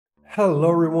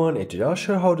Hello everyone, and today I'll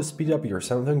show you how to speed up your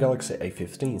Samsung Galaxy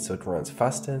A15 so it runs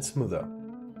faster and smoother.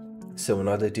 So in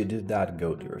order to do that,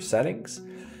 go to your settings.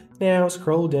 Now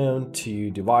scroll down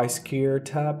to Device Care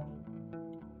tab.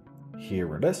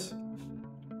 Here it is.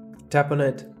 Tap on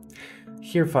it.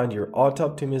 Here find your Auto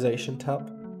Optimization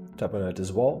tab. Tap on it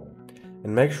as well.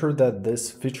 And make sure that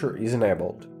this feature is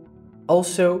enabled.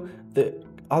 Also, the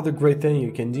other great thing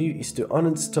you can do is to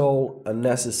uninstall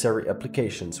unnecessary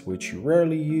applications which you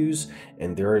rarely use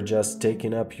and they're just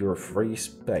taking up your free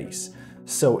space.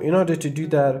 So in order to do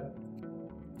that,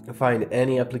 find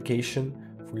any application.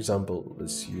 For example,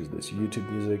 let's use this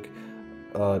YouTube Music.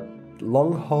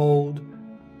 Long hold,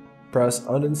 press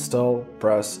uninstall,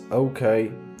 press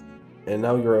OK, and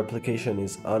now your application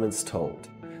is uninstalled.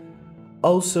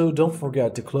 Also, don't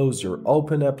forget to close your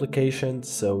open application.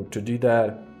 So to do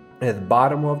that, at the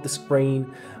bottom of the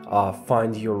screen,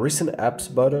 find your recent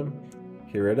apps button.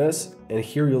 Here it is, and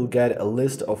here you'll get a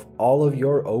list of all of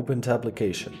your opened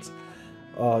applications.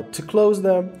 To close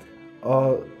them,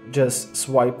 just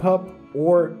swipe up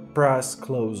or press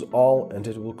close all and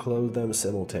it will close them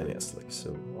simultaneously.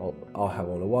 So I'll have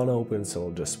only one open, so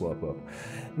I'll just swipe up.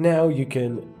 Now you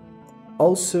can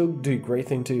also do a great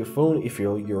thing to your phone if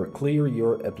you're clear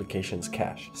your application's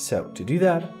cache. So to do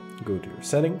that, go to your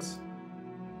settings.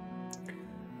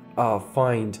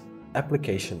 Find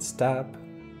Applications tab.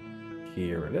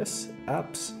 Here it is,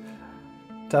 Apps.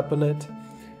 Tap on it.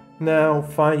 Now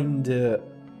find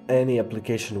any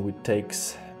application which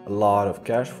takes a lot of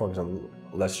cache. For example,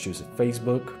 let's choose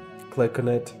Facebook. Click on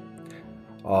it.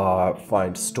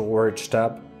 Find Storage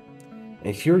tab.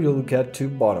 And here you'll get two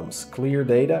buttons, Clear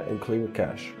Data and Clear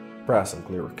Cache. Press on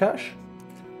Clear Cache.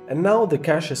 And now the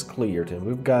cache is cleared and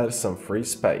we've got some free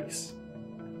space.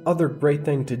 Other great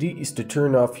thing to do is to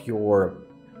turn off your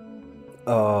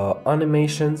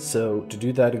animations. So to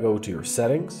do that, go to your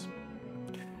settings.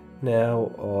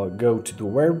 Now go to the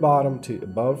very bottom to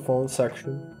About Phone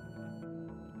section.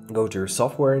 Go to your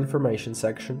Software Information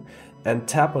section and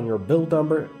tap on your build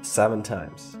number 7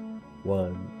 times.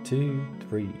 1, 2,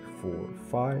 3, 4,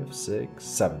 5, 6,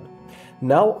 7.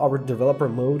 Now our developer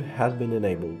mode has been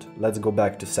enabled. Let's go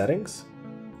back to settings.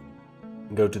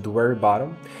 Go to the very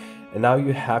bottom. And now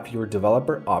you have your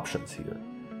developer options here.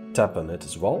 Tap on it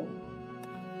as well.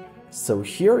 So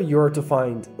here you're to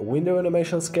find window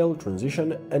animation scale,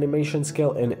 transition animation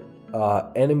scale, and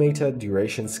animated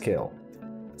duration scale.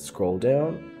 Scroll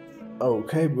down.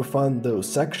 Okay, we found those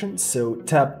sections. So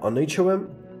tap on each of them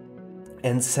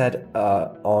and set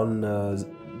on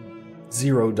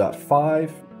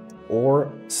 0.5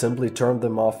 or simply turn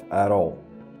them off at all.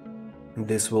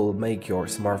 This will make your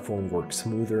smartphone work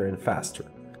smoother and faster.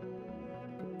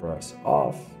 Press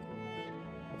off,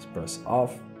 let's press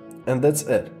off, and that's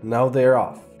it. Now they're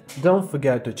off. Don't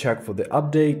forget to check for the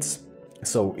updates.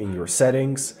 So in your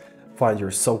settings, find your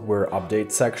software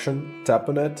update section, tap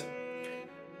on it,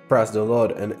 press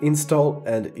download and install,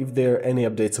 and if there are any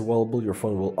updates available, your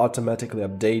phone will automatically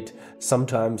update.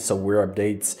 Sometimes software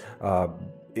updates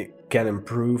it can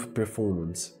improve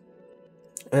performance.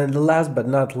 And last but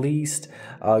not least,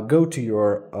 go to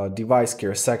your device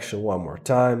care section one more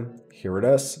time. Here it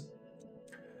is.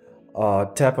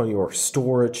 Tap on your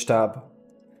storage tab.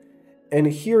 And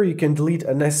here you can delete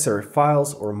unnecessary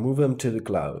files or move them to the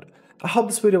cloud. I hope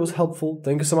this video was helpful.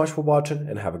 Thank you so much for watching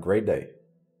and have a great day.